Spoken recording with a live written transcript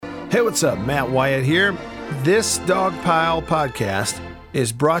Hey, what's up? Matt Wyatt here. This Dogpile podcast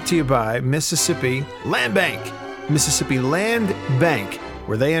is brought to you by Mississippi Land Bank. Mississippi Land Bank,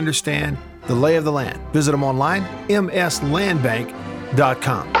 where they understand the lay of the land. Visit them online,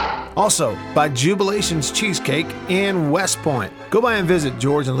 mslandbank.com. Also, by Jubilations Cheesecake in West Point. Go by and visit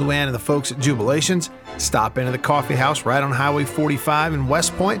George and Luann and the folks at Jubilations. Stop into the coffee house right on Highway 45 in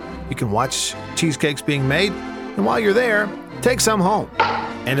West Point. You can watch cheesecakes being made. And while you're there, take some home.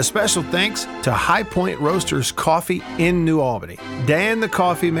 And a special thanks to High Point Roasters Coffee in New Albany. Dan, the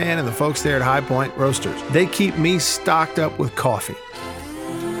coffee man, and the folks there at High Point Roasters, they keep me stocked up with coffee.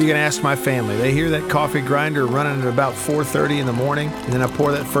 You can ask my family. They hear that coffee grinder running at about 4:30 in the morning, and then I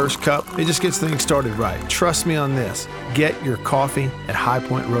pour that first cup. It just gets things started right. Trust me on this. Get your coffee at High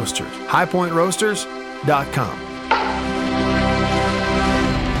Point Roasters. highpointroasters.com.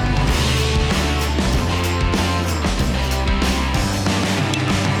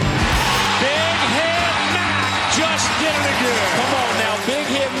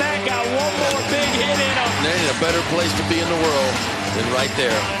 Better place to be in the world than right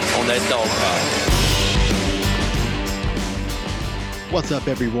there on that dog pile. What's up,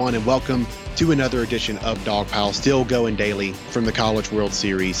 everyone, and welcome to another edition of Dog Pile, still going daily from the College World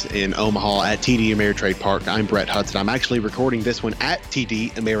Series in Omaha at TD Ameritrade Park. I'm Brett Hudson. I'm actually recording this one at TD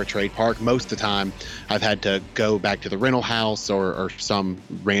Ameritrade Park. Most of the time, I've had to go back to the rental house or some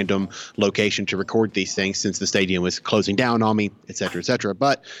random location to record these things since the stadium was closing down on me, et cetera, et cetera.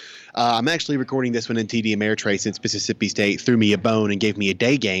 But I'm actually recording this one in TD Ameritrade since Mississippi State threw me a bone and gave me a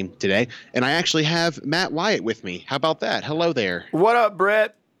day game today. And I actually have Matt Wyatt with me. How about that? Hello there. What up,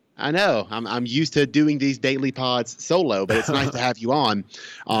 Brett? I know. I'm used to doing these daily pods solo, but it's nice to have you on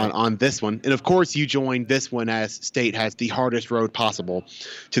this one. And of course, you joined this one as State has the hardest road possible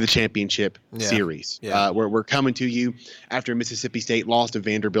to the championship series. Yeah. We're coming to you after Mississippi State lost to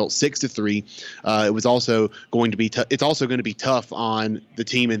Vanderbilt 6-3. It was also going to be it's also going to be tough on the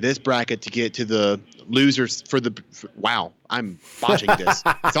team in this bracket to get to the losers wow, I'm botching this.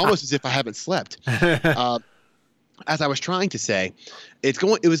 It's almost as if I haven't slept. As I was trying to say,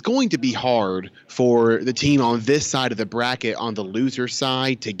 it was going to be hard for the team on this side of the bracket, on the loser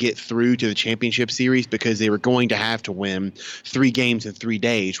side, to get through to the championship series because they were going to have to win 3 games in 3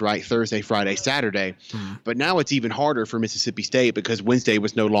 days, right? Thursday, Friday, Saturday. But now it's even harder for Mississippi State because Wednesday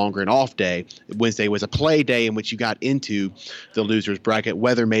was no longer an off day. Wednesday was a play day in which you got into the losers bracket.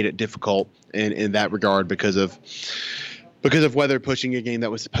 Weather made it difficult in that regard because of weather pushing a game that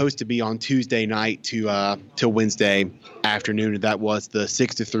was supposed to be on Tuesday night to Wednesday afternoon, and that was the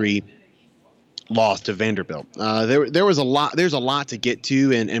 6-3 loss to Vanderbilt. There's a lot to get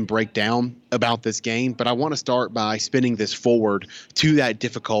to and break down about this game, but I want to start by spinning this forward to that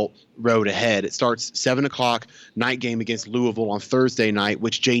difficult road ahead. It starts 7:00 night game against Louisville on Thursday night,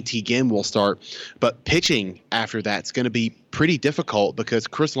 which JT Ginn will start, but pitching after that's going to be pretty difficult because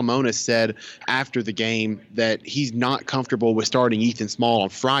Chris Lemonis said after the game that he's not comfortable with starting Ethan Small on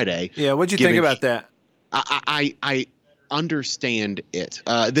Friday. Yeah, what'd you think about that? I understand it.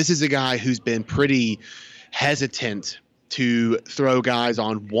 This is a guy who's been pretty hesitant to throw guys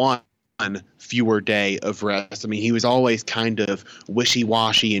on one fewer day of rest. I mean, he was always kind of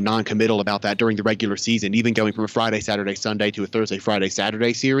wishy-washy and non-committal about that during the regular season, even going from a Friday, Saturday, Sunday to a Thursday, Friday,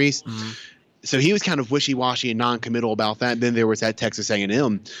 Saturday series. Mm-hmm. So he was kind of wishy-washy and non-committal about that. And then there was that Texas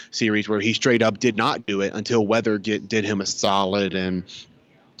A&M series where he straight up did not do it until weather did him a solid, and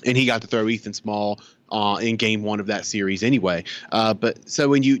he got to throw Ethan Small in game 1 of that series anyway. But so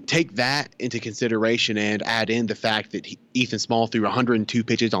when you take that into consideration and add in the fact that Ethan Small threw 102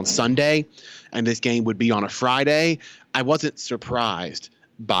 pitches on Sunday and this game would be on a Friday, I wasn't surprised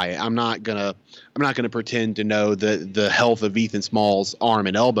by it. I'm not gonna pretend to know the health of Ethan Small's arm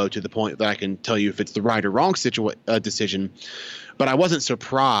and elbow to the point that I can tell you if it's the right or wrong decision, but I wasn't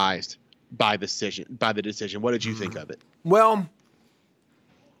surprised by the decision. What did you think of it? Well,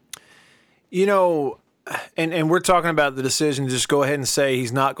 you know, and we're talking about the decision to just go ahead and say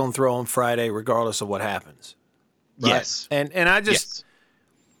he's not going to throw on Friday regardless of what happens. Right? Yes. And I just, yes.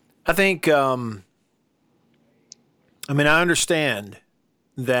 I think, I understand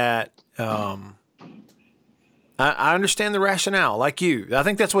that, I understand the rationale, like you. I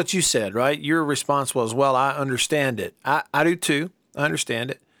think that's what you said, right? Your response was, well, I understand it. I do too. I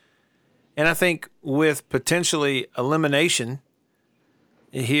understand it. And I think with potentially elimination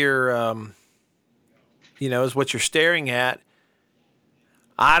here, is what you're staring at.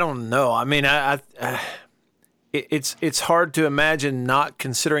 I don't know. I mean, it's hard to imagine not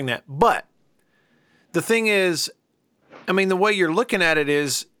considering that. But the thing is, I mean, the way you're looking at it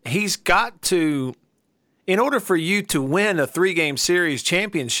is he's got to, in order for you to win a 3-game series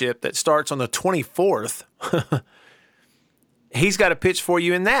championship that starts on the 24th, he's got to pitch for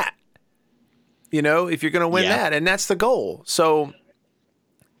you in that. If you're going to win that, and that's the goal. So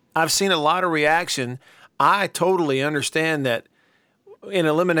I've seen a lot of reaction. I totally understand that in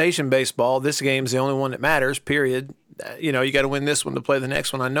elimination baseball, this game's the only one that matters, period. You got to win this one to play the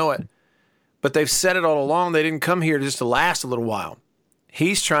next one. I know it. But they've said it all along. They didn't come here just to last a little while.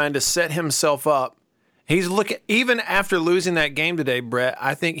 He's trying to set himself up. He's looking, even after losing that game today, Brett,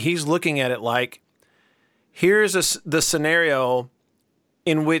 I think he's looking at it like, here's the scenario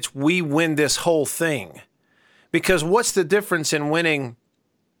in which we win this whole thing. Because what's the difference in winning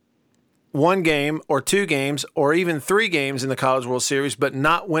 1 game or 2 games or even 3 games in the College World Series, but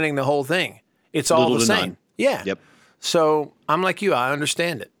not winning the whole thing? It's all the same. None. Yeah. Yep. So I'm like you. I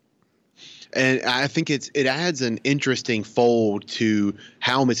understand it. And I think it adds an interesting fold to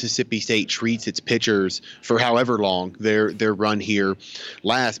how Mississippi State treats its pitchers for however long their run here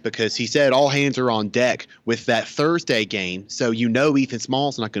lasts, because he said all hands are on deck with that Thursday game. So Ethan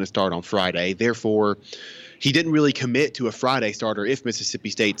Small's not going to start on Friday. Therefore, he didn't really commit to a Friday starter if Mississippi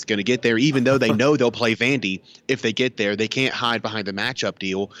State's going to get there, even though they know they'll play Vandy if they get there. They can't hide behind the matchup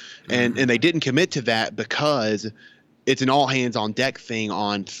deal. And they didn't commit to that because it's an all-hands-on-deck thing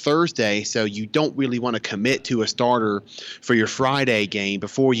on Thursday, so you don't really want to commit to a starter for your Friday game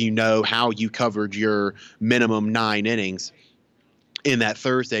before you know how you covered your minimum 9 innings in that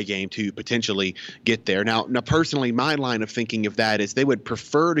Thursday game to potentially get there. Now, personally, my line of thinking of that is they would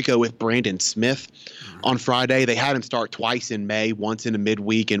prefer to go with Brandon Smith on Friday. They had him start twice in May, once in the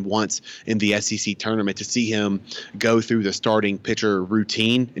midweek and once in the SEC tournament, to see him go through the starting pitcher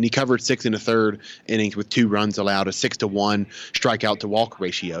routine. And he covered 6 1/3 innings with 2 runs allowed, a 6-to-1 strikeout to walk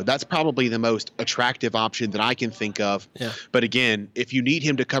ratio. That's probably the most attractive option that I can think of. Yeah. But again, if you need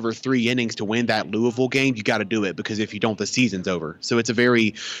him to cover 3 innings to win that Louisville game, you got to do it, because if you don't, the season's over. So it's a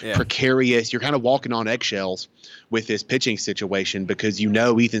very precarious, you're kind of walking on eggshells with this pitching situation, because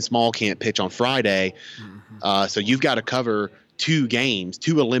Ethan Small can't pitch on Friday. So you've got to cover 2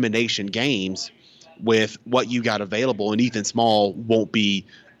 elimination games with what you got available, and Ethan Small won't be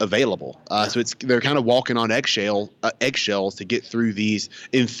available. So they're kind of walking on eggshells to get through these,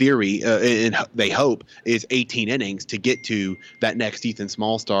 in theory, and they hope is 18 innings to get to that next Ethan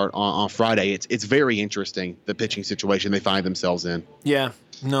Small start on Friday. It's very interesting, the pitching situation they find themselves in. Yeah,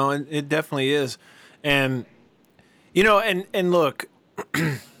 no, it definitely is. And, and look,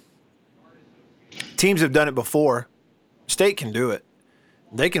 teams have done it before. State can do it.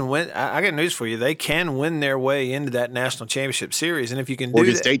 They can win. I got news for you. They can win their way into that national championship series. And if you can do that.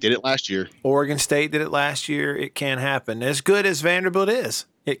 Oregon State did it last year. Oregon State did it last year. It can happen. As good as Vanderbilt is,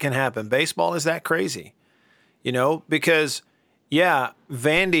 it can happen. Baseball is that crazy, because,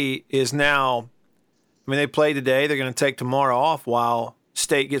 Vandy is now, they played today. They're going to take tomorrow off while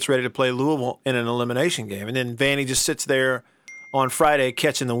State gets ready to play Louisville in an elimination game. And then Vandy just sits there on Friday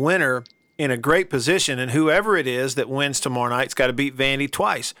catching the winner in a great position, and whoever it is that wins tomorrow night's got to beat Vandy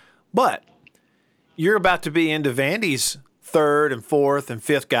twice. But you're about to be into Vandy's 3rd and 4th and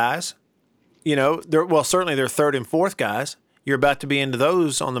 5th guys. Certainly their 3rd and 4th guys. You're about to be into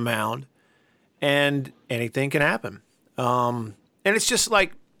those on the mound, and anything can happen. And it's just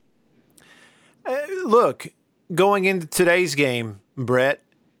like, look, going into today's game, Brett,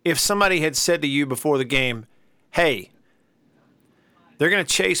 if somebody had said to you before the game, hey, they're going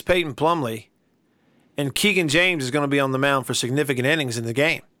to chase Peyton Plumlee, and Keegan James is going to be on the mound for significant innings in the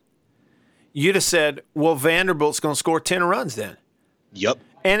game, you'd have said, well, Vanderbilt's going to score 10 runs then. Yep.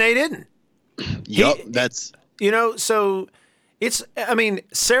 And they didn't. Yep, so it's,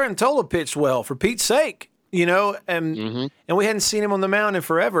 Sarantola pitched well, for Pete's sake, and we hadn't seen him on the mound in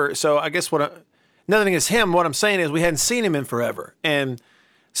forever. So I guess nothing against him. What I'm saying is we hadn't seen him in forever. And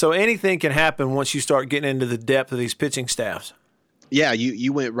so anything can happen once you start getting into the depth of these pitching staffs. Yeah,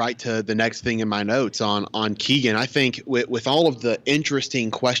 you went right to the next thing in my notes on Keegan. I think with all of the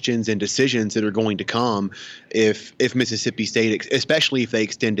interesting questions and decisions that are going to come if Mississippi State, especially if they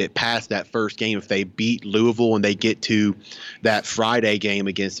extend it past that first game, if they beat Louisville and they get to that Friday game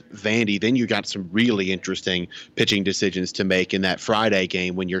against Vandy, then you got some really interesting pitching decisions to make in that Friday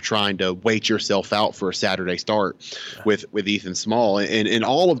game when you're trying to wait yourself out for a Saturday start with Ethan Small. And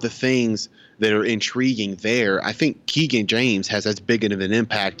all of the things that are intriguing there, I think Keegan James has as big of an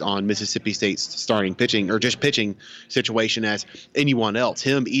impact on Mississippi State's starting pitching, or just pitching situation, as anyone else.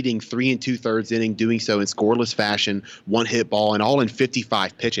 Him eating 3 2/3 inning, doing so in scoreless fashion, 1 hit ball, and all in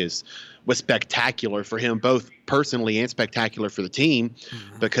 55 pitches spectacular for him, both personally and spectacular for the team,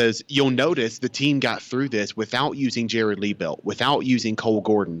 because you'll notice the team got through this without using Jared Liebelt, without using Cole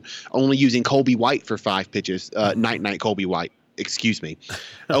Gordon, only using Colby White for 5 pitches, night Colby White. Excuse me,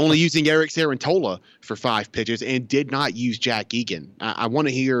 only using Eric Sarantola for 5 pitches, and did not use Jack Egan. I want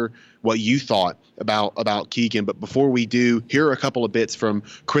to hear what you thought about Keegan, but before we do, here are a couple of bits from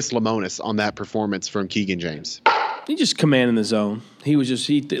Chris Lemonis on that performance from Keegan James. He just commanding the zone. He was just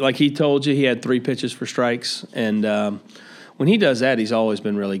like he told you, he had 3 pitches for strikes, and when he does that, he's always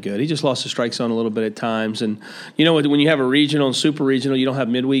been really good. He just lost the strike zone a little bit at times, and when you have a regional and super regional, you don't have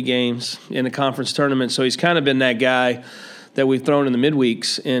midweek games in the conference tournament, so he's kind of been that guy that we've thrown in the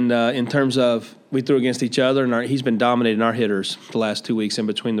midweeks in terms of we threw against each other, and he's been dominating our hitters the last 2 weeks in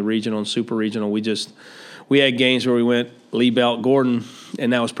between the regional and super regional. We had games where we went Liebelt, Gordon,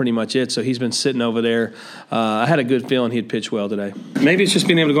 and that was pretty much it. So he's been sitting over there. I had a good feeling he'd pitch well today. Maybe it's just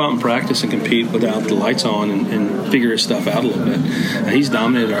being able to go out and practice and compete without the lights on and figure his stuff out a little bit. He's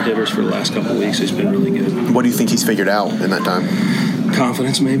dominated our hitters for the last couple of weeks. He's been really good. What do you think he's figured out in that time?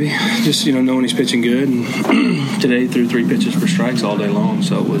 Confidence, maybe. Just, knowing he's pitching good. And today threw 3 pitches for strikes all day long,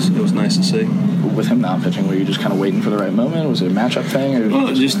 so it was nice to see. With him not pitching, were you just kind of waiting for the right moment? Was it a matchup thing? Or?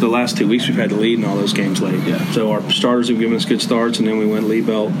 Well, just the last 2 weeks we've had the lead in all those games late. Yeah. So our starters have given us good starts, and then we went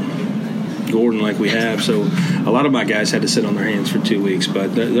Liebelt, Gordon like we have. So a lot of my guys had to sit on their hands for 2 weeks,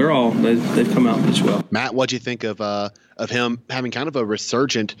 but they've come out and pitched well. Matt, what'd you think of him having kind of a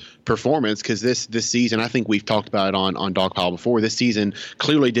resurgent performance? Because this season, I think we've talked about it on Dogpile before, this season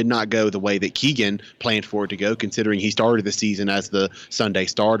clearly did not go the way that Keegan planned for it to go, considering he started the season as the Sunday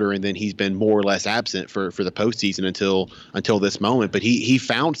starter, and then he's been more or less absent for the postseason until this moment. But he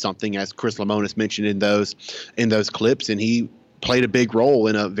found something, as Chris Lemonis mentioned in those clips, and he played a big role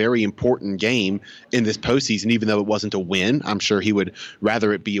in a very important game in this postseason, even though it wasn't a win. I'm sure he would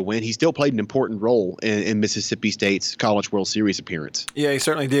rather it be a win. He still played an important role in Mississippi State's College World Series appearance. Yeah, he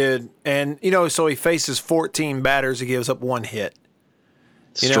certainly did. And, so he faces 14 batters. He gives up 1 hit.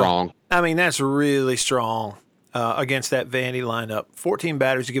 Strong. That's really strong against that Vandy lineup. 14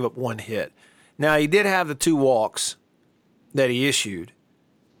 batters to give up 1 hit. Now, he did have the 2 walks that he issued,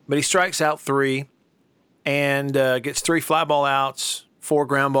 but he strikes out 3. And gets 3 fly ball outs, 4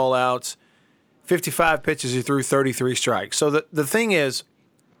 ground ball outs, 55 pitches. He threw 33 strikes. So the thing is,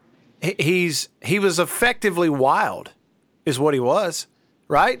 he was effectively wild, is what he was,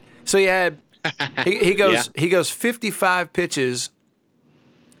 right? So he had he goes 55 pitches.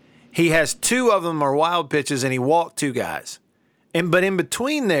 He has 2 of them are wild pitches, and he walked 2 guys. But in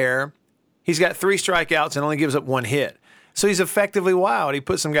between there, he's got 3 strikeouts and only gives up 1 hit. So he's effectively wild. He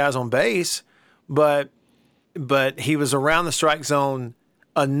put some guys on base, but he was around the strike zone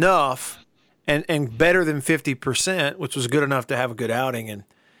enough and better than 50%, which was good enough to have a good outing. And,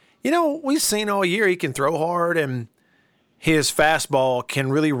 we've seen all year he can throw hard, and his fastball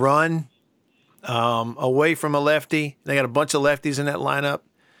can really run away from a lefty. They got a bunch of lefties in that lineup.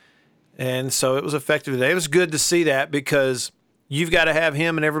 And so it was effective today. It was good to see that, because you've got to have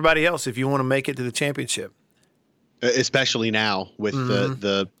him and everybody else if you want to make it to the championship. Especially now with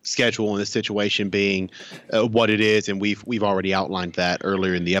the schedule and the situation being what it is, and we've already outlined that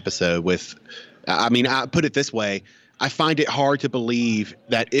earlier in the episode. I put it this way: I find it hard to believe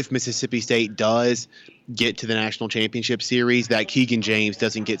that if Mississippi State does get to the national championship series, that Keegan James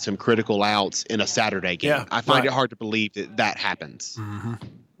doesn't get some critical outs in a Saturday game. Yeah, I find it hard to believe that happens.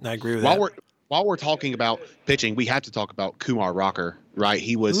 Mm-hmm. I agree with that. While we're talking about pitching, we have to talk about Kumar Rocker, right?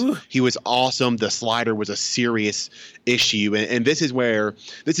 He was awesome. The slider was a serious issue, and this is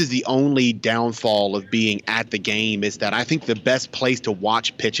the only downfall of being at the game, is that I think the best place to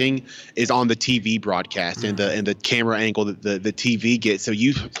watch pitching is on the TV broadcast and the camera angle that the TV gets. So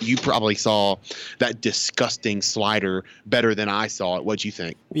you probably saw that disgusting slider better than I saw it. What'd you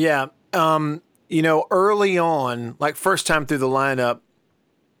think? Yeah, early on, like first time through the lineup,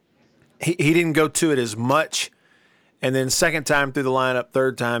 he didn't go to it as much. And then second time through the lineup,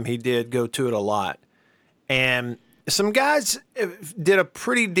 third time, he did go to it a lot. And some guys did a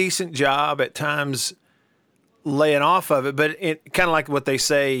pretty decent job at times laying off of it. But it kind of like what they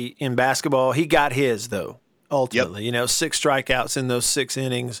say in basketball, he got his, though, ultimately. Yep. 6 strikeouts in those 6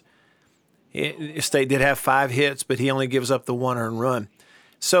 innings. State did have 5 hits, but he only gives up the 1 earned run.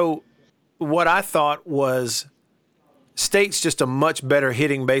 So what I thought was State's just a much better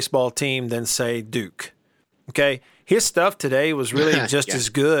hitting baseball team than, say, Duke. Okay? His stuff today was really just as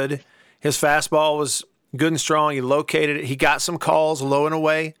good. His fastball was good and strong. He located it. He got some calls low and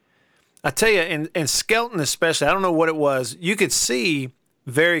away. I tell you, and Skelton especially, I don't know what it was. You could see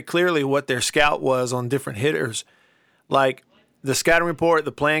very clearly what their scout was on different hitters. Like, the scouting report,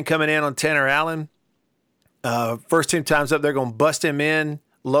 the plan coming in on Tanner Allen, first 2 times up, they're going to bust him in,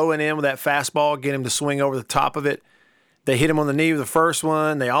 low and in with that fastball, get him to swing over the top of it. They hit him on the knee with the first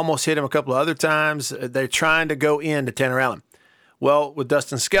one. They almost hit him a couple of other times. They're trying to go into Tanner Allen. Well, with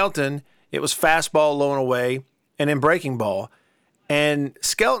Dustin Skelton, it was fastball, low and away, and then breaking ball. And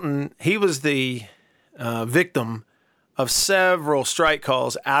Skelton, he was the victim of several strike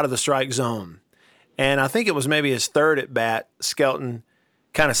calls out of the strike zone. And I think it was maybe his third at bat, Skelton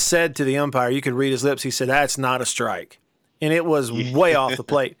kind of said to the umpire, you could read his lips, he said, that's not a strike. And it was way off the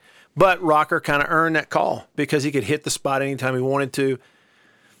plate. But Rocker kind of earned that call because he could hit the spot anytime he wanted to.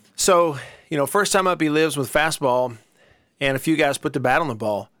 So, first time up he lives with fastball, and a few guys put the bat on the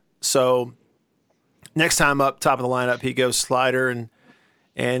ball. So next time up, top of the lineup, he goes slider, and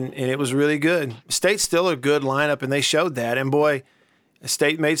it was really good. State's still a good lineup, and they showed that. And, boy,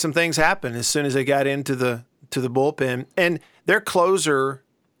 State made some things happen as soon as they got into the bullpen. And their closer,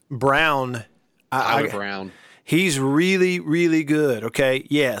 Brown. Brown. He's really, really good, okay?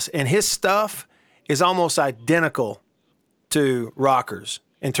 Yes. And his stuff is almost identical to Rocker's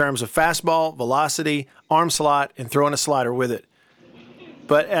in terms of fastball, velocity, arm slot, and throwing a slider with it.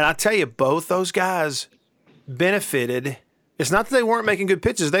 And I tell you, both those guys benefited. It's not that they weren't making good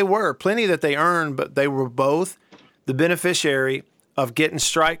pitches. They were. Plenty that they earned, but they were both the beneficiary of getting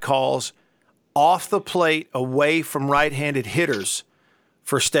strike calls off the plate away from right-handed hitters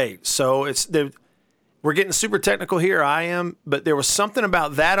for State. So we're getting super technical here, I am, but there was something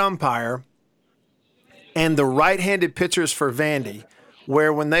about that umpire and the right-handed pitchers for Vandy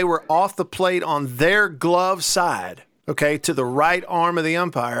where when they were off the plate on their glove side, okay, to the right arm of the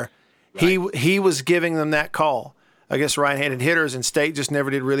umpire, right, he was giving them that call against right-handed hitters, and State just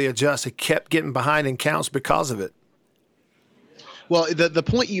never did really adjust. It kept getting behind in counts because of it. Well, the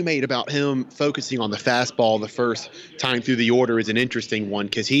point you made about him focusing on the fastball the first time through the order is an interesting one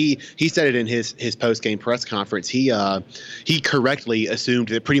because he said it in his post-game press conference. He correctly assumed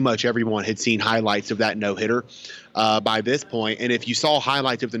that pretty much everyone had seen highlights of that no-hitter by this point. And if you saw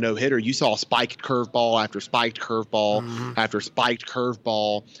highlights of the no-hitter, you saw spiked curveball after spiked curveball after spiked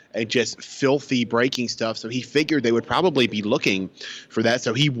curveball and just filthy breaking stuff. So he figured they would probably be looking for that.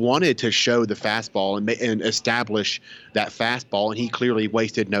 So he wanted to show the fastball and establish that fastball, and he clearly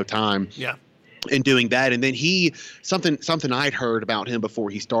wasted no time. Yeah. In doing that. And then something I'd heard about him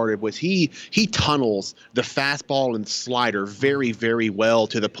before he started was he tunnels the fastball and slider very, very well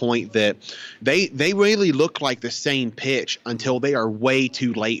to the point that they really look like the same pitch until they are way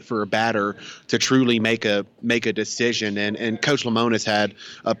too late for a batter to truly make a decision. And Coach Lemonis had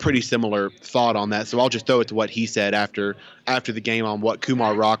a pretty similar thought on that. So I'll just throw it to what he said after the game on what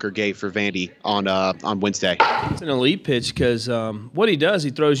Kumar Rocker gave for Vandy on Wednesday. It's an elite pitch because what he does, he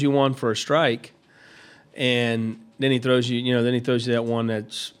throws you one for a strike, and then he throws you, that one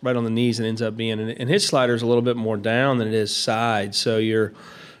that's right on the knees and ends up being, and his slider is a little bit more down than it is side, so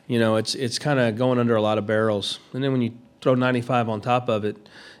it's kind of going under a lot of barrels, and then when you throw 95 on top of it,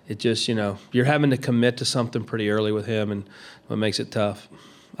 it just, you're having to commit to something pretty early with him, and what makes it tough.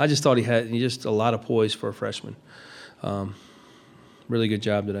 I just thought he had just a lot of poise for a freshman. Really good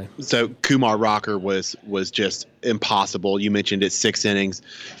job today. So Kumar Rocker was just impossible. You mentioned it, 6 innings,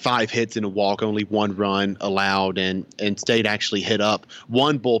 5 hits and a walk, only 1 run allowed, and State actually hit up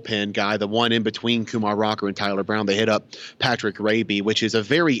one bullpen guy, the one in between Kumar Rocker and Tyler Brown. They hit up Patrick Raby, which is a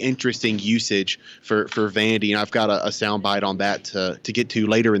very interesting usage for Vandy, and I've got a soundbite on that to get to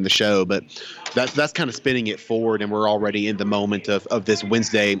later in the show, but that's kind of spinning it forward, and we're already in the moment of this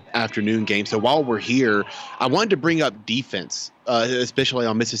Wednesday afternoon game. So while we're here, I wanted to bring up defense, especially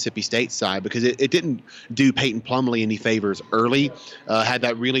on Mississippi State's side, because it didn't do Peyton Plumlee any favors early. Had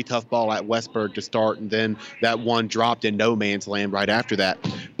that really tough ball at Westburg to start, and then that one dropped in no man's land right after that.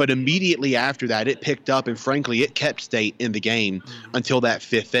 But immediately after that, it picked up, and frankly, it kept State in the game until that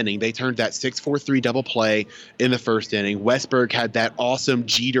 5th inning. They turned that 6-4-3 double play in the 1st inning. Westburg had that awesome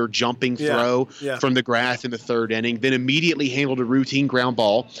Jeter jumping throw from the grass in the 3rd inning, then immediately handled a routine ground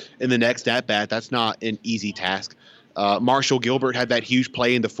ball in the next at-bat. That's not an easy task. Marshall Gilbert had that huge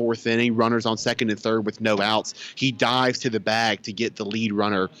play in the 4th inning, runners on 2nd and 3rd with no outs. He dives to the bag to get the lead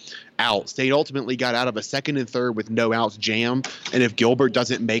runner out. State ultimately got out of a 2nd and 3rd with no outs jam, and if Gilbert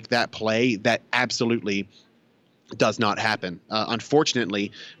doesn't make that play, that absolutely does not happen.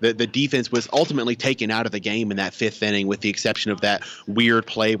 Unfortunately, the defense was ultimately taken out of the game in that 5th inning, with the exception of that weird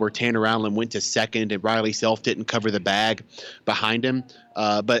play where Tanner Allen went to second and Riley Self didn't cover the bag behind him.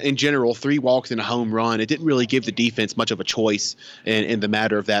 But in general, 3 walks and a home run, it didn't really give the defense much of a choice in the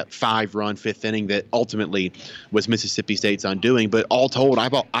matter of that 5-run 5th inning that ultimately was Mississippi State's undoing. But all told, I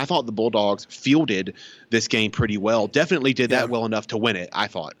thought the Bulldogs fielded this game pretty well. Definitely did that well enough to win it, I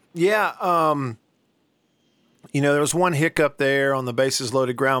thought. Yeah, there was one hiccup there on the bases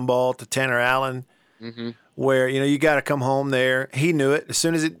loaded ground ball to Tanner Allen, where, you got to come home there. He knew it. As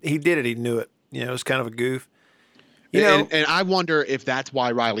soon as he did it, he knew it. It was kind of a goof. And I wonder if that's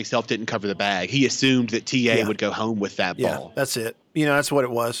why Riley Self didn't cover the bag. He assumed that TA would go home with that ball. Yeah, that's it. That's what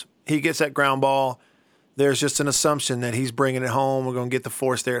it was. He gets that ground ball. There's just an assumption that he's bringing it home. We're going to get the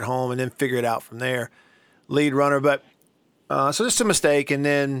force there at home and then figure it out from there. Lead runner. But so just a mistake. And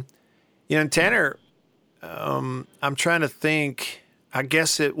then, Tanner, I'm trying to think. I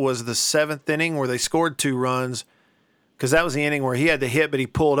guess it was the 7th inning where they scored 2 runs, because that was the inning where he had the hit, but he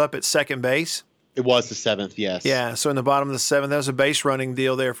pulled up at second base. It was the 7th, yes. Yeah, so in the bottom of the 7th, that was a base running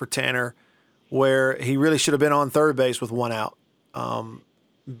deal there for Tanner, where he really should have been on third base with 1 out.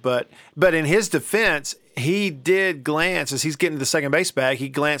 But in his defense, he did glance as he's getting to the second base bag. He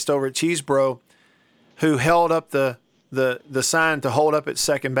glanced over at Cheesebro, who held up the sign to hold up at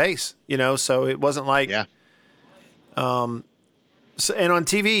second base. So it wasn't like. Yeah. And on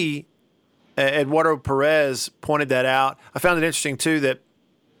TV, Eduardo Perez pointed that out. I found it interesting too that.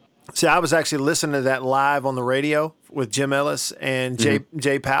 See, I was actually listening to that live on the radio with Jim Ellis and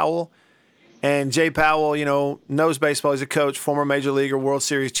Jay Powell. And Jay Powell, knows baseball. He's a coach, former Major Leaguer, World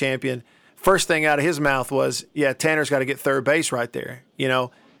Series champion. First thing out of his mouth was, Tanner's got to get third base right there,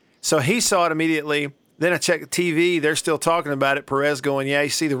 So he saw it immediately. Then I checked TV. They're still talking about it. Perez going, you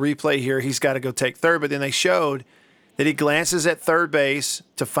see the replay here. He's got to go take third. But then they showed that he glances at third base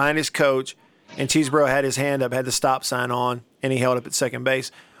to find his coach, and Cheesebro had his hand up, had the stop sign on, and he held up at second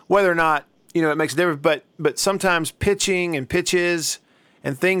base. Whether or not, it makes a difference, but sometimes pitching and pitches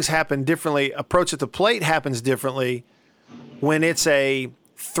and things happen differently. Approach at the plate happens differently when it's a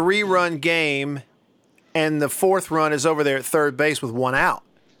 3-run game and the 4th run is over there at third base with 1 out.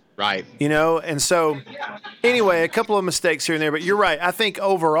 Right. And so anyway, a couple of mistakes here and there, but you're right. I think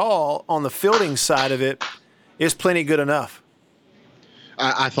overall on the fielding side of it is plenty good enough.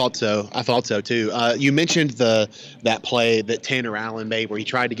 I thought so. I thought so too. You mentioned that play that Tanner Allen made where he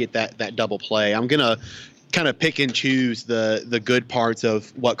tried to get that double play. I'm gonna kind of pick and choose the good parts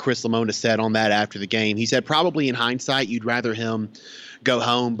of what Chris Lemonis said on that after the game. He said probably in hindsight you'd rather him go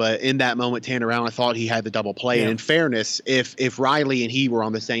home, but in that moment Tanner Allen thought he had the double play. Yeah. And in fairness, if Riley and he were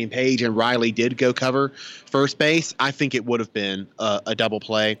on the same page and Riley did go cover first base, I think it would have been a double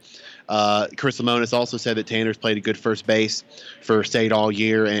play. Chris Lemonis also said that Tanner's played a good first base for State all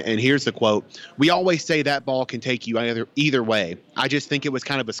year. And here's the quote. We always say that ball can take you either way. I just think it was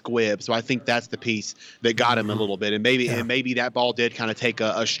kind of a squib. So I think that's the piece that got him a little bit. And maybe that ball did kind of take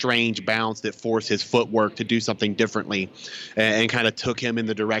a strange bounce that forced his footwork to do something differently and kind of took him in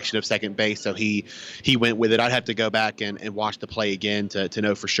the direction of second base. So he went with it. I'd have to go back and watch the play again to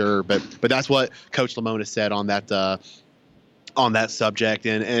know for sure. But that's what Coach Lemonis said on that subject,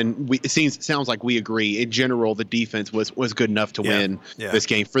 and it sounds like we agree. In general, the defense was good enough to win this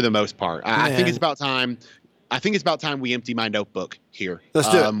game for the most part. I think it's about time. I think it's about time we empty my notebook here. Let's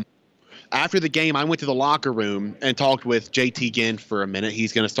do it. After the game, I went to the locker room and talked with JT Ginn for a minute.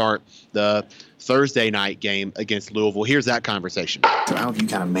 He's going to start the Thursday night game against Louisville. Here's that conversation. So how have you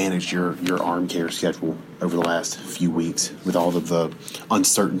kind of managed your arm care schedule over the last few weeks with all of the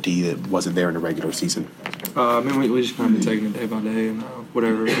uncertainty that wasn't there in the regular season? We just kind of been taking it day by day, and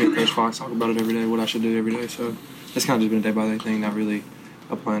whatever. Coach Fox talk about it every day, what I should do every day. So it's kind of just been a day by day thing, not really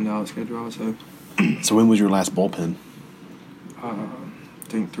a planned out schedule, I would say. So when was your last bullpen? I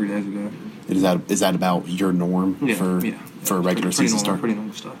think 3 days ago. Is that about your norm for a regular season start? Pretty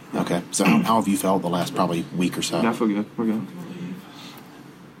normal stuff. Okay. So how have you felt the last probably week or so? I feel good. We're good.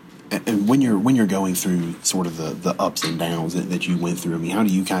 And when you're going through sort of the ups and downs that you went through, I mean, how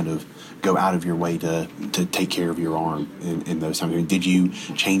do you kind of go out of your way to take care of your arm in those times? I mean, did you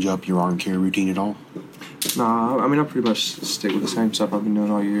change up your arm care routine at all? Nah, I mean, I pretty much stick with the same stuff I've been doing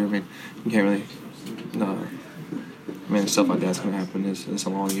all year. I mean, you can't really I mean, stuff like that's going to happen. It's a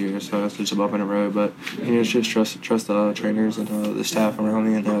long year, so it's just a bump in the road. But it's just trust the trainers and the staff around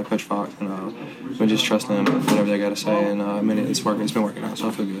me and Coach Fox, and we just trust them whatever they got to say. And I mean, it's working. It's been working out, so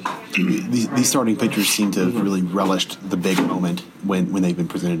I feel good. These starting pitchers seem to have really relished the big moment when they've been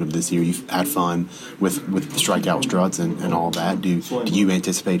presented them this year. You've had fun with the strikeout struts and all that. Do you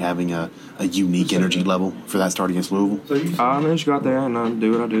anticipate having a unique energy level for that start against Louisville? I mean, just go out there and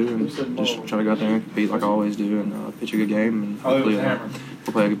do what I do, and just try to go out there and compete like I always do, and pitch a good game, and hopefully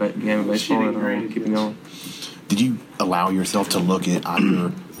we'll play a good game of baseball and keep it going. Did you allow yourself to look at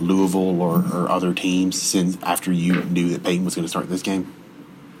either Louisville or other teams since after you knew that Peyton was going to start this game?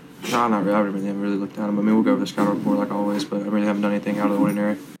 No, not really. I haven't really looked at them. I mean, we'll go over the scouting report like always, but I really haven't done anything out of the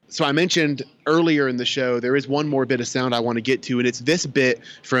ordinary. So I mentioned earlier in the show, there is one more bit of sound I want to get to, and it's this bit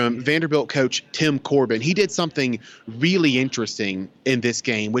from Vanderbilt coach Tim Corbin. He did something really interesting in this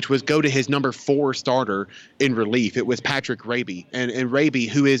game, which was go to his number 4 starter in relief. It was Patrick Raby. And Raby,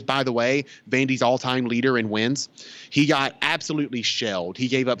 who is, by the way, Vandy's all-time leader in wins, he got absolutely shelled. He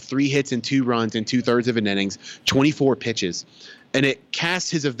gave up 3 hits and 2 runs in 2/3 of an innings, 24 pitches. And it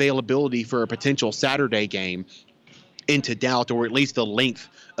cast his availability for a potential Saturday game into doubt, or at least the length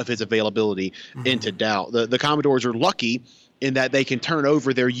of his availability into doubt. The Commodores are lucky in that they can turn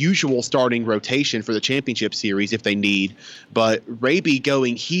over their usual starting rotation for the championship series if they need. But Raby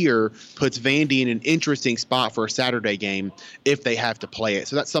going here puts Vandy in an interesting spot for a Saturday game if they have to play it.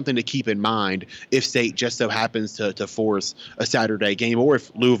 So that's something to keep in mind if State just so happens to force a Saturday game, or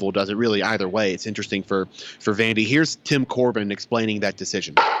if Louisville does it. Really, either way, it's interesting for Vandy. Here's Tim Corbin explaining that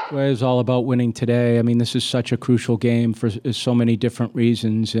decision. Well, it's all about winning today. I mean, this is such a crucial game for so many different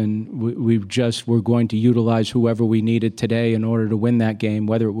reasons, and we're going to utilize whoever we needed today in order to win that game,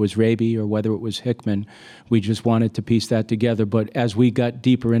 whether it was Raby or whether it was Hickman. We just wanted to piece that together. But as we got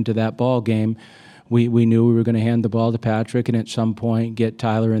deeper into that ball game, we knew we were going to hand the ball to Patrick and at some point get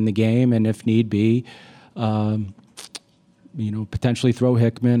Tyler in the game, and if need be, potentially throw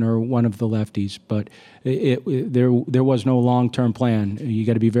Hickman or one of the lefties. But there was no long-term plan. You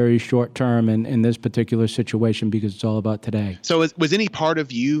got to be very short-term in this particular situation because it's all about today. So was any part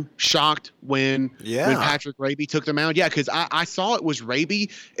of you shocked when Patrick Raby took the mound? Yeah, because I saw it was Raby,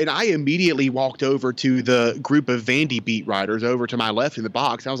 and I immediately walked over to the group of Vandy beat writers over to my left in the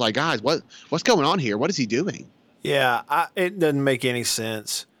box. I was like, guys, what's going on here? What is he doing? Yeah, it doesn't make any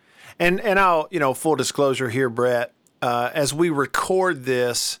sense. And I'll, full disclosure here, Brett, as we record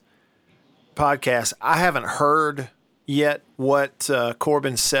this podcast, I haven't heard yet what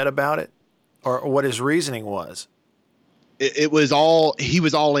Corbin said about it or what his reasoning was. He was all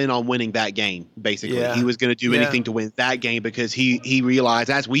in on winning that game, basically. Yeah. He was going to do anything to win that game because he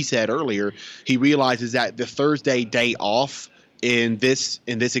realized, as we said earlier, he realizes that the Thursday day off in this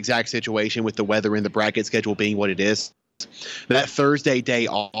exact situation with the weather and the bracket schedule being what it is, that Thursday day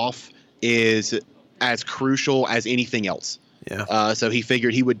off is as crucial as anything else. Yeah. So he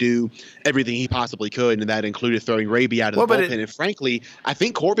figured he would do everything he possibly could, and that included throwing Raby out of the bullpen. And frankly, I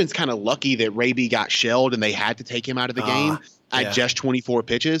think Corbin's kind of lucky that Raby got shelled and they had to take him out of the game at just 24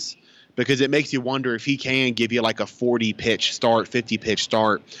 pitches, because it makes you wonder if he can give you like a 40-pitch start, 50-pitch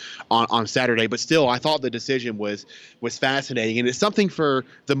start on Saturday. But still, I thought the decision was fascinating, and it's something for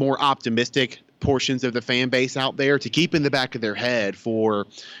the more optimistic portions of the fan base out there to keep in the back of their head for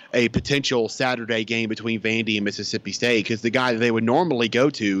a potential Saturday game between Vandy and Mississippi State, because the guy that they would normally go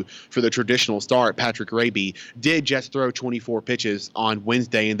to for the traditional start, Patrick Raby, did just throw 24 pitches on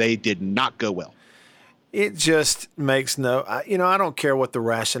Wednesday, and they did not go well. It just makes I don't care what the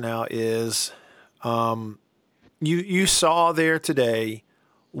rationale is. You saw there today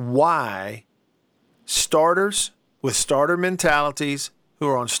why starters with starter mentalities who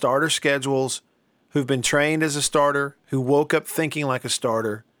are on starter schedules, who've been trained as a starter, who woke up thinking like a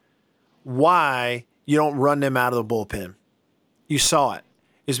starter, why you don't run them out of the bullpen. You saw it.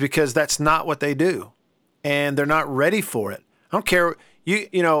 Is because that's not what they do, and they're not ready for it. I don't care.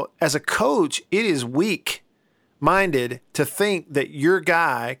 As a coach, it is weak-minded to think that your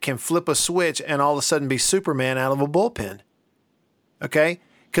guy can flip a switch and all of a sudden be Superman out of a bullpen. Okay?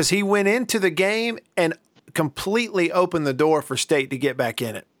 Because he went into the game and completely opened the door for State to get back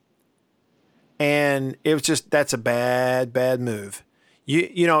in it. And it was just, that's a bad, bad move.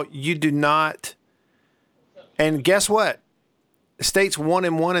 You do not. And guess what? State's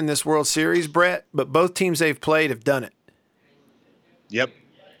 1-1 in this World Series, Brett, but both teams they've played have done it. Yep.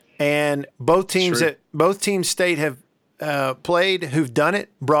 And both teams State have played who've done it,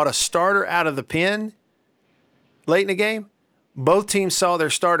 brought a starter out of the pen late in the game. Both teams saw their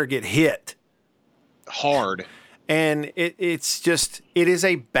starter get hit hard. And it is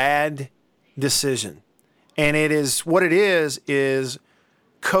a bad decision. And it is what it is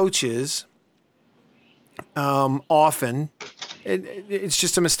coaches often, it's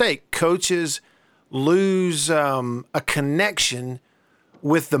just a mistake. Coaches lose a connection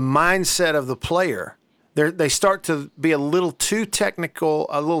with the mindset of the player. They start to be a little too technical,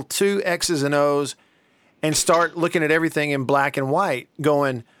 a little too X's and O's, and start looking at everything in black and white,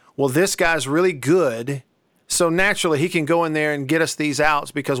 going, well, this guy's really good, so naturally he can go in there and get us these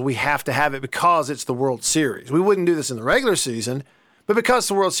outs because we have to have it because it's the World Series. We wouldn't do this in the regular season, but because it's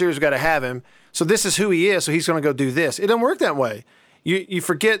the World Series, we've got to have him. So this is who he is, so he's going to go do this. It doesn't work that way. You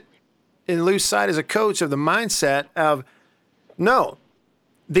forget and lose sight as a coach of the mindset of, no,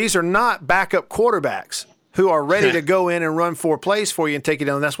 these are not backup quarterbacks who are ready to go in and run 4 plays for you and take you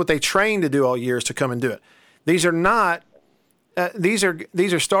down. That's what they train to do all year, is to come and do it. These are not. These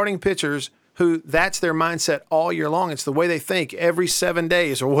are starting pitchers who that's their mindset all year long. It's the way they think every 7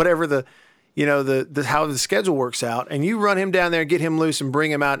 days or whatever the how the schedule works out. And you run him down there and get him loose and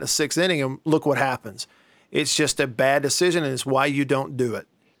bring him out in the 6th inning, and look what happens. It's just a bad decision, and it's why you don't do it.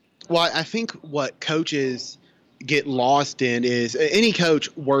 Well, I think what coaches get lost in is any coach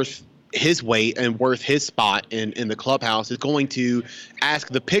worth his weight and worth his spot in the clubhouse is going to ask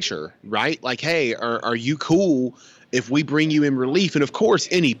the pitcher, right? Like, hey, are you cool if we bring you in relief? And of course,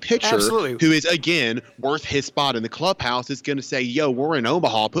 any pitcher who is, again, worth his spot in the clubhouse is going to say, yo, we're in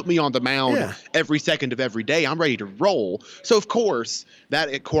Omaha. Put me on the mound every second of every day. I'm ready to roll. So, of course,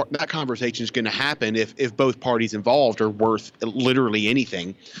 that conversation is going to happen if both parties involved are worth literally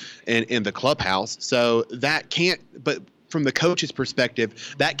anything in the clubhouse. So that can't – but from the coach's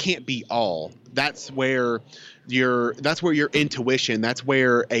perspective, that can't be all. That's where your intuition, that's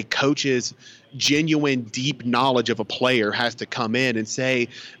where a coach's genuine deep knowledge of a player has to come in and say,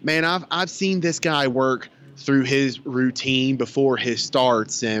 man, I've seen this guy work through his routine before his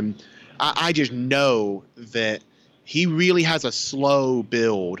starts, and I just know that he really has a slow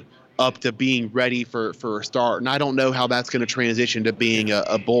build up to being ready for a start. And I don't know how that's going to transition to being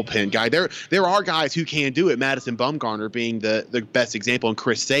a bullpen guy. There are guys who can do it, Madison Bumgarner being the best example, and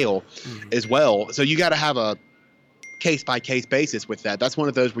Chris Sale as well. So you got to have a case-by-case basis with that. That's one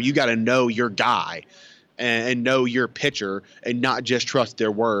of those where you got to know your guy and know your pitcher and not just trust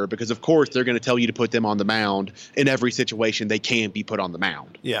their word, because, of course, they're going to tell you to put them on the mound in every situation they can be put on the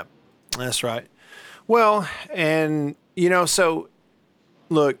mound. Yeah, that's right. Well, and, so,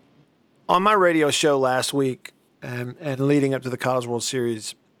 look, on my radio show last week and leading up to the College World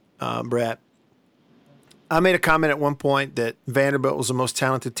Series, Brett, I made a comment at one point that Vanderbilt was the most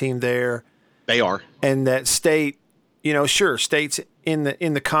talented team there. They are. And that State, sure, State's in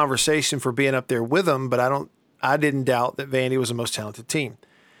the conversation for being up there with them, but I didn't doubt that Vandy was the most talented team.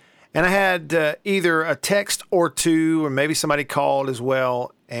 And I had either a text or two, or maybe somebody called as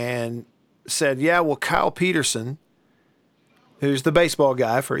well and said, yeah, well, Kyle Peterson, who's the baseball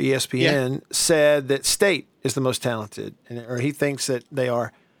guy for ESPN, said that State is the most talented, or he thinks that they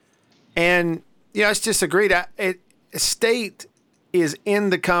are. And, it's just agreed. State is in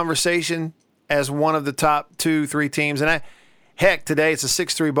the conversation as one of the top 2-3 teams. And today it's a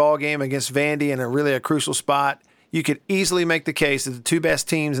 6-3 ball game against Vandy in a crucial spot. You could easily make the case that the two best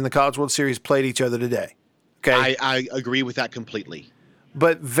teams in the College World Series played each other today. Okay, I agree with that completely.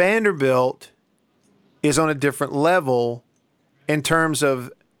 But Vanderbilt is on a different level in terms of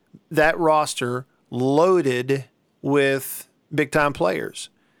that roster loaded with big-time players.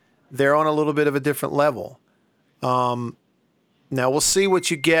 They're on a little bit of a different level. Now, we'll see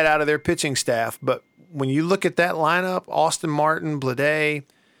what you get out of their pitching staff, but when you look at that lineup, Austin Martin, Blade,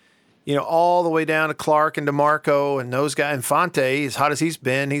 all the way down to Clark and DeMarco and those guys, and Fonte, as hot as he's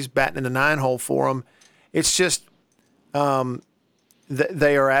been, he's batting in the 9-hole for them. It's just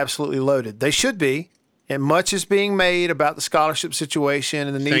they are absolutely loaded. They should be. And much is being made about the scholarship situation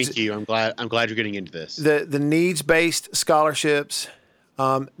and the needs. Thank you. I'm glad you're getting into this. The needs-based scholarships.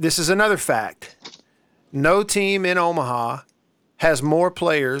 This is another fact. No team in Omaha has more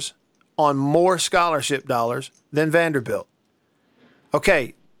players on more scholarship dollars than Vanderbilt.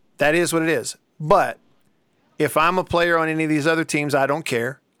 Okay, that is what it is. But if I'm a player on any of these other teams, I don't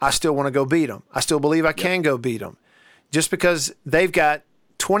care. I still want to go beat them. I still believe I can go beat them. Just because they've got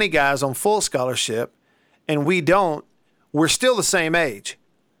 20 guys on full scholarship and we don't, we're still the same age,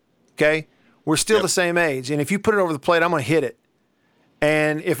 okay? We're still the same age. And if you put it over the plate, I'm going to hit it.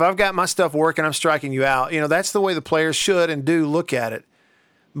 And if I've got my stuff working, I'm striking you out. That's the way the players should and do look at it.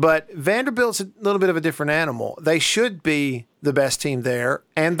 But Vanderbilt's a little bit of a different animal. They should be the best team there,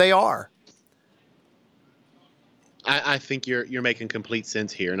 and they are. I think you're making complete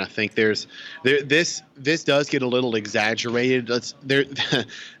sense here, and I think this does get a little exaggerated.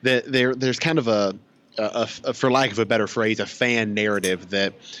 There's kind of a for lack of a better phrase, a fan narrative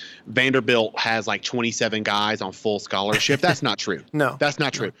that Vanderbilt has like 27 guys on full scholarship. That's not true. No, that's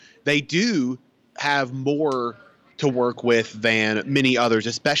not true. They do have more to work with than many others,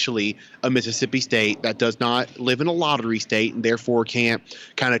 especially a Mississippi State that does not live in a lottery state and therefore can't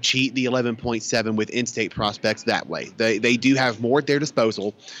kind of cheat the 11.7 with in-state prospects that way. They do have more at their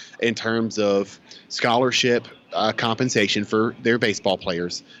disposal in terms of scholarship compensation for their baseball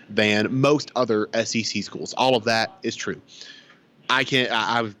players than most other SEC schools. All of that is true.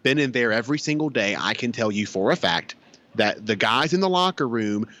 I've been in there every single day. I can tell you for a fact that the guys in the locker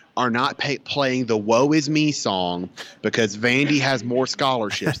room are not playing the "Woe is me" song because Vandy has more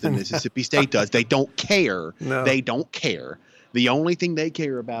scholarships than Mississippi State does. They don't care. No. They don't care. The only thing they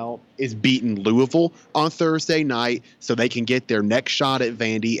care about is beating Louisville on Thursday night so they can get their next shot at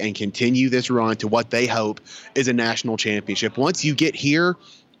Vandy and continue this run to what they hope is a national championship. Once you get here,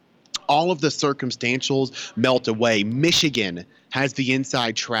 all of the circumstantials melt away. Michigan has the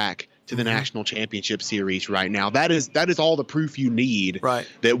inside track to the national championship series right now. That is all the proof you need. Right.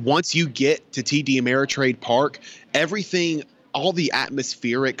 That once you get to TD Ameritrade Park, everything, all the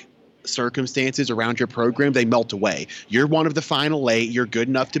atmospheric circumstances around your program, they melt away. You're one of the final 8. You're good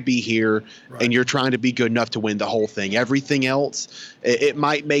enough to be here, and you're trying to be good enough to win the whole thing. Everything else, it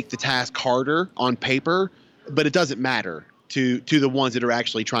might make the task harder on paper, but it doesn't matter to the ones that are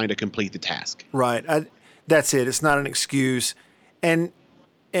actually trying to complete the task. Right. That's it. It's not an excuse. And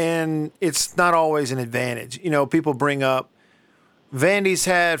it's not always an advantage. You know, people bring up Vandy's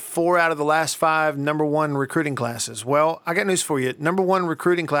had 4 out of the last 5 number 1 recruiting classes. Well, I got news for you. Number 1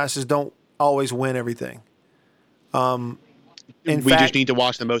 recruiting classes don't always win everything. We just need to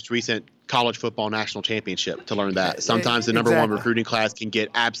watch the most recent college football national championship to learn that. Sometimes the number 1 recruiting class can get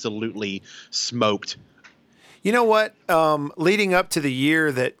absolutely smoked. You know what? Leading up to the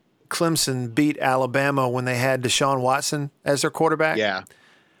year that Clemson beat Alabama when they had Deshaun Watson as their quarterback. Yeah.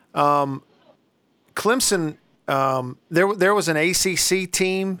 Clemson, there was an ACC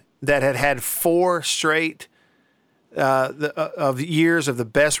team that had 4 straight of years of the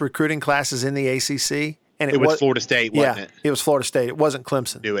best recruiting classes in the ACC, and it was Florida State, wasn't it? It was Florida State. It wasn't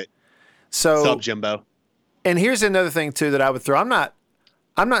Clemson. Do it. So Sub Jimbo. And here's another thing too that I would throw. I'm not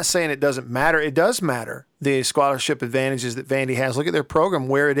saying it doesn't matter. It does matter, the scholarship advantages that Vandy has. Look at their program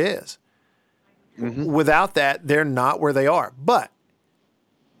where it is. Mm-hmm. Without that, they're not where they are. But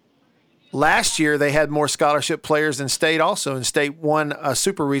last year, they had more scholarship players than State also, and State won a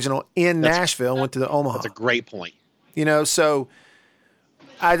super regional in Nashville and went to the Omaha. That's a great point. You know, so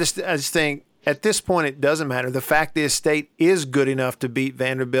I just think at this point it doesn't matter. The fact is State is good enough to beat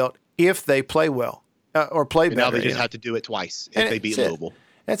Vanderbilt if they play well or play better. Now they just have to do it twice if they beat Louisville.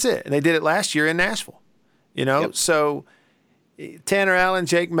 That's it. And they did it last year in Nashville. You know, so Tanner Allen,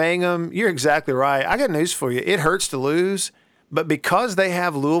 Jake Mangum, you're exactly right. I got news for you. It hurts to lose. But because they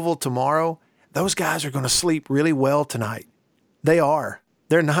have Louisville tomorrow, those guys are going to sleep really well tonight. They are.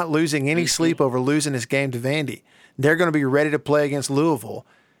 They're not losing any sleep over losing this game to Vandy. They're going to be ready to play against Louisville.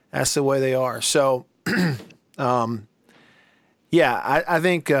 That's the way they are. So, I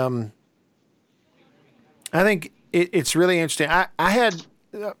think it's really interesting. I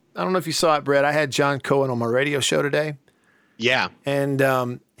don't know if you saw it, Brett. I had John Cohen on my radio show today. Yeah.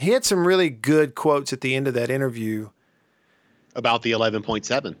 And he had some really good quotes at the end of that interview. About the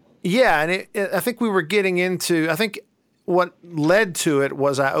 11.7. Yeah, and I think we were getting into, I think what led to it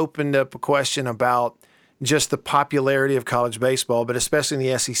was I opened up a question about just the popularity of college baseball, but especially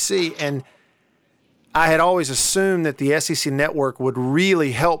in the SEC. And I had always assumed that the SEC network would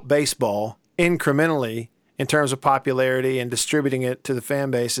really help baseball incrementally in terms of popularity and distributing it to the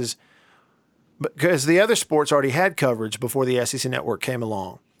fan bases, because the other sports already had coverage before the SEC network came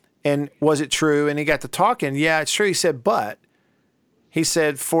along. And was it true? And he got to talking. Yeah, it's true. He said, but he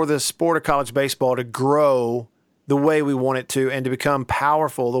said, for the sport of college baseball to grow the way we want it to and to become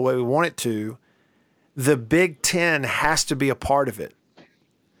powerful the way we want it to, the Big Ten has to be a part of it.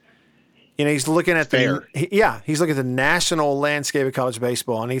 You know, he's looking at he's looking at the national landscape of college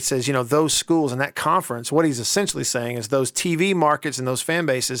baseball, and he says, you know, those schools and that conference, what he's essentially saying is those TV markets and those fan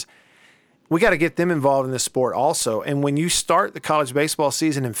bases, we got to get them involved in this sport also. And when you start the college baseball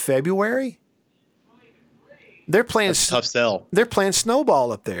season in February, they're playing tough sell. They're playing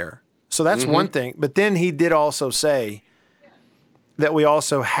snowball up there. So that's one thing. But then he did also say that we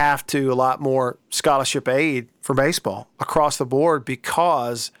also have to a lot more scholarship aid for baseball across the board,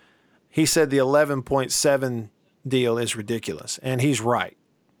 because he said the 11.7 deal is ridiculous, and he's right.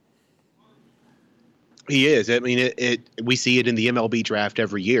 He is. I mean, we see it in the MLB draft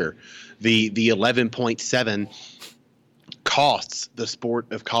every year. The 11.7 costs the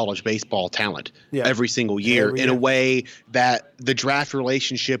sport of college baseball talent every single year Every in a way that the draft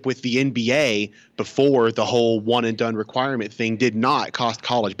relationship with the NBA before the whole one and done requirement thing did not cost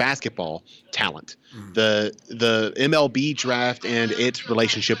college basketball talent. The MLB draft and its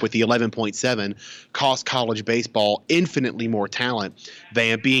relationship with the 11.7 cost college baseball infinitely more talent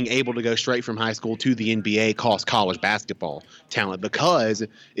than being able to go straight from high school to the NBA cost college basketball talent, because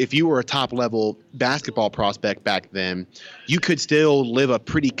if you were a top level basketball prospect back then, you could still live a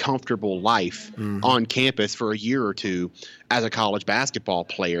pretty comfortable life on campus for a year or two as a college basketball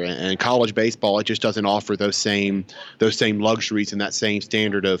player, and college baseball, it just doesn't offer those same luxuries and that same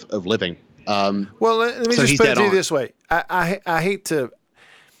standard of living. Well, let me just put it to you this way. I hate to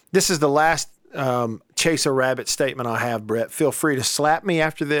 – this is the last chase a rabbit statement I have, Brett. Feel free to slap me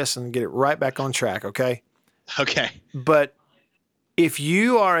after this and get it right back on track, okay? Okay. But if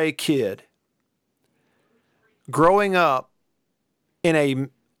you are a kid growing up in a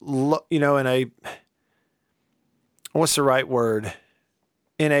what's the right word?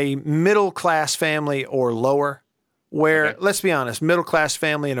 In a middle-class family or lower, where, let's be honest, middle-class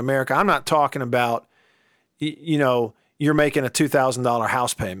family in America, I'm not talking about, you're making a $2,000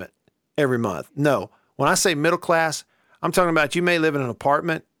 house payment every month. No. When I say middle-class, I'm talking about you may live in an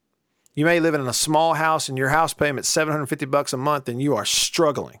apartment, you may live in a small house, and your house payment's $750 a month, and you are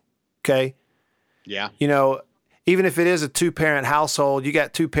struggling, okay? Yeah. Even if it is a two-parent household, you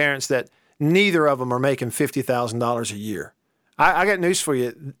got two parents that neither of them are making $50,000 a year. I got news for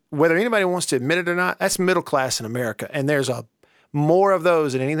you. Whether anybody wants to admit it or not, that's middle class in America, and there's more of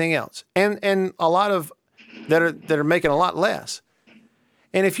those than anything else, and a lot of that are making a lot less.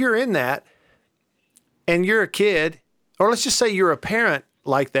 And if you're in that, and you're a kid, or let's just say you're a parent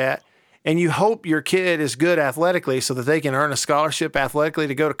like that, and you hope your kid is good athletically so that they can earn a scholarship athletically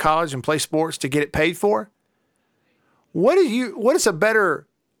to go to college and play sports to get it paid for, what is a better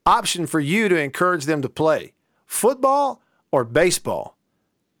option for you to encourage them to play? Football or baseball?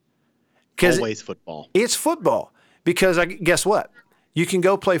 Always football. It's football. Because guess what? You can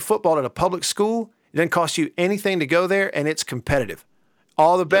go play football at a public school. It doesn't cost you anything to go there, and it's competitive.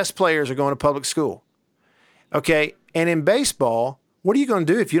 All the best players are going to public school. Okay? And in baseball, what are you going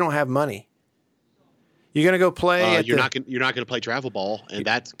to do if you don't have money? You're going to go play you're not going to play travel ball, and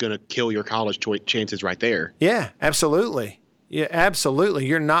that's going to kill your college chances right there. Yeah, absolutely. Yeah, absolutely.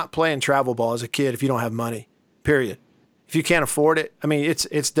 You're not playing travel ball as a kid if you don't have money, period. If you can't afford it, I mean,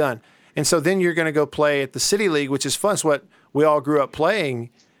 it's done. And so then you're going to go play at the City League, which is fun. It's what we all grew up playing.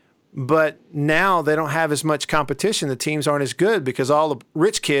 But now they don't have as much competition. The teams aren't as good because all the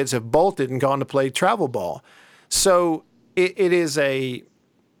rich kids have bolted and gone to play travel ball. So it is the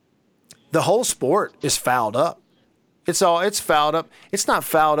whole sport is fouled up. It's fouled up. It's not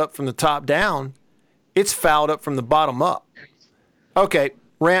fouled up from the top down. It's fouled up from the bottom up. Okay,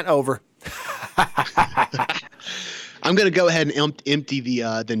 rant over. I'm going to go ahead and empty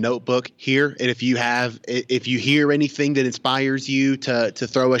the notebook here, and if you hear anything that inspires you to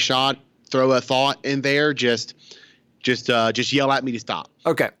throw a thought in there, just yell at me to stop.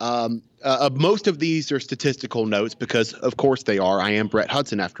 Okay. Most of these are statistical notes because, of course, they are. I am Brett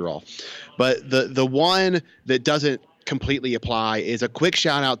Hudson after all, but the one that doesn't completely apply is a quick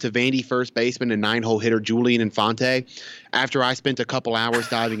shout out to Vandy first baseman and 9-hole hitter Julian Infante. After I spent a couple hours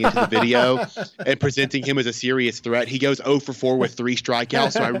diving into the video and presenting him as a serious threat, he goes 0 for 4 with 3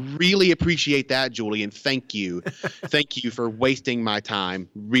 strikeouts. So I really appreciate that, Julian. Thank you. Thank you for wasting my time.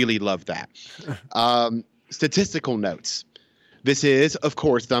 Really love that. Statistical notes. This is, of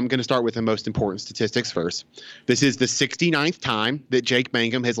course, I'm going to start with the most important statistics first. This is the 69th time that Jake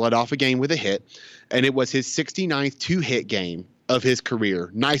Mangum has led off a game with a hit, and it was his 69th two-hit game of his career.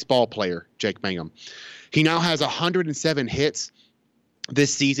 Nice ball player, Jake Mangum. He now has 107 hits.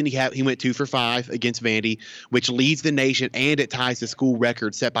 This season, he went 2 for 5 against Vandy, which leads the nation, and it ties the school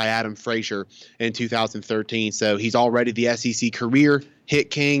record set by Adam Frazier in 2013. So he's already the SEC career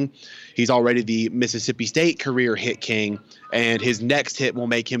hit king. He's already the Mississippi State career hit king, and his next hit will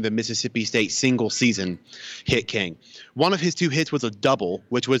make him the Mississippi State single season hit king. One of his 2 hits was a double,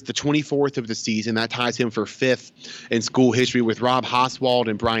 which was the 24th of the season. That ties him for 5th in school history with Rob Oswald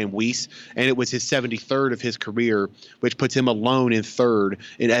and Brian Weiss, and it was his 73rd of his career, which puts him alone in 3rd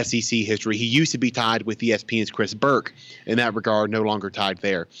in SEC history. He used to be tied with ESPN's Chris Burke in that regard, no longer tied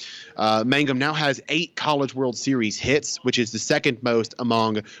there. Mangum now has 8 College World Series hits, which is the second most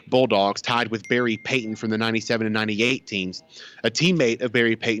among Bulldogs, tied with Barry Payton from the 97 and 98 teams. A teammate of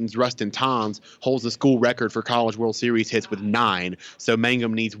Barry Payton's, Rustin Tons, holds the school record for College World Series hits with 9, so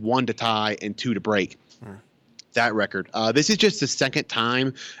Mangum needs 1 to tie and 2 to break. that record. This is just the second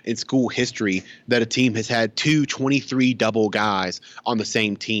time in school history that a team has had two 23 double guys on the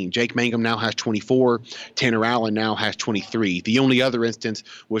same team. Jake Mangum now has 24. Tanner Allen now has 23. The only other instance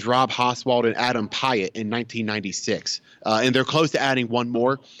was Rob Oswald and Adam Pyatt in 1996. And they're close to adding one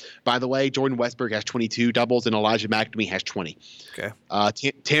more. By the way, Jordan Westberg has 22 doubles and Elijah McNamee has 20.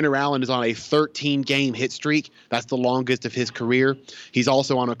 Okay. Tanner Allen is on a 13-game hit streak. That's the longest of his career. He's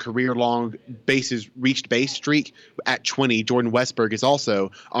also on a career-long reached base streak at 20. Jordan Westberg is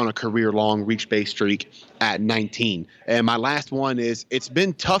also on a career-long reached base streak at 19. And my last one is, it's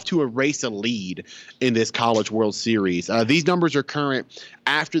been tough to erase a lead in this College World Series. These numbers are current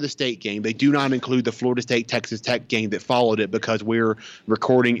after the state game. They do not include the Florida State-Texas Tech game that followed it because we're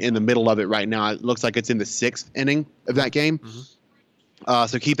recording in the middle of it right now. It looks like it's in the 6th inning of that game.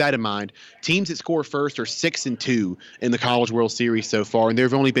 So keep that in mind. Teams that score first are 6-2 in the College World Series so far, and there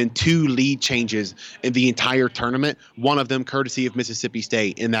have only been 2 lead changes in the entire tournament, one of them courtesy of Mississippi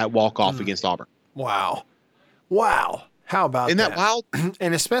State in that walk-off against Auburn. Wow. How about Isn't that wild?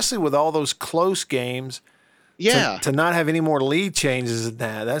 And especially with all those close games, to not have any more lead changes than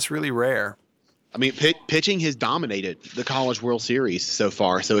that, that's really rare. I mean, pitching has dominated the College World Series so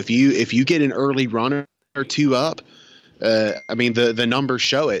far. So if you get an early run or two up, I mean, the numbers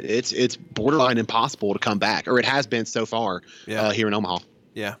show it. It's borderline impossible to come back, or it has been so far here in Omaha.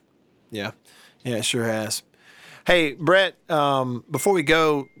 Yeah, it sure has. Hey, Brett, before we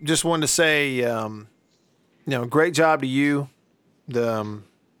go, just wanted to say, great job to you. The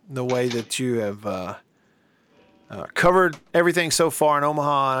way that you have covered everything so far in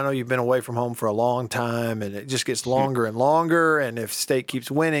Omaha. I know you've been away from home for a long time, and it just gets longer and longer. And if State keeps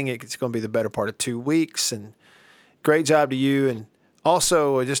winning, it's going to be the better part of 2 weeks. And great job to you. And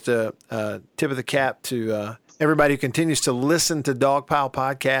also just a tip of the cap to everybody who continues to listen to Dog Pile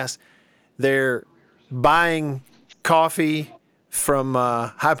Podcast. They're buying coffee from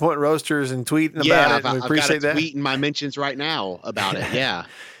High Point Roasters and tweeting about it. And we appreciate that. I've got a tweet in my mentions right now about it. Yeah.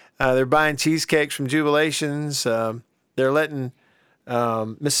 They're buying cheesecakes from Jubilations. They're letting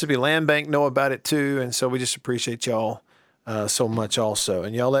Mississippi Land Bank know about it too. And so we just appreciate y'all so much also.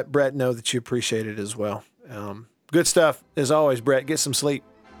 And y'all let Brett know that you appreciate it as well. Good stuff as always, Brett. Get some sleep.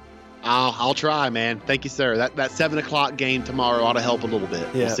 I'll try, man. Thank you, sir. That 7:00 game tomorrow ought to help a little bit.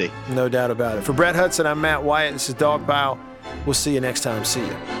 Yeah, we'll see. No doubt about it. For Brett Hudson, I'm Matt Wyatt. This is Dog Pile. We'll see you next time. See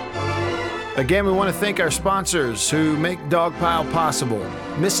you. Again, we want to thank our sponsors who make Dog Pile possible.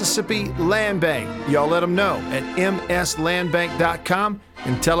 Mississippi Land Bank. Y'all let them know at mslandbank.com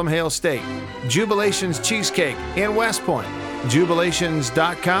and tell them Hail State. Jubilations Cheesecake in West Point.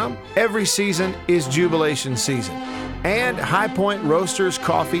 Jubilations.com. Every season is Jubilation season. And High Point Roasters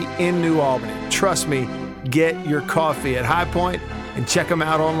Coffee in New Albany. Trust me, get your coffee at High Point and check them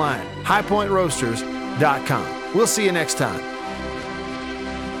out online. highpointroasters.com. We'll see you next time.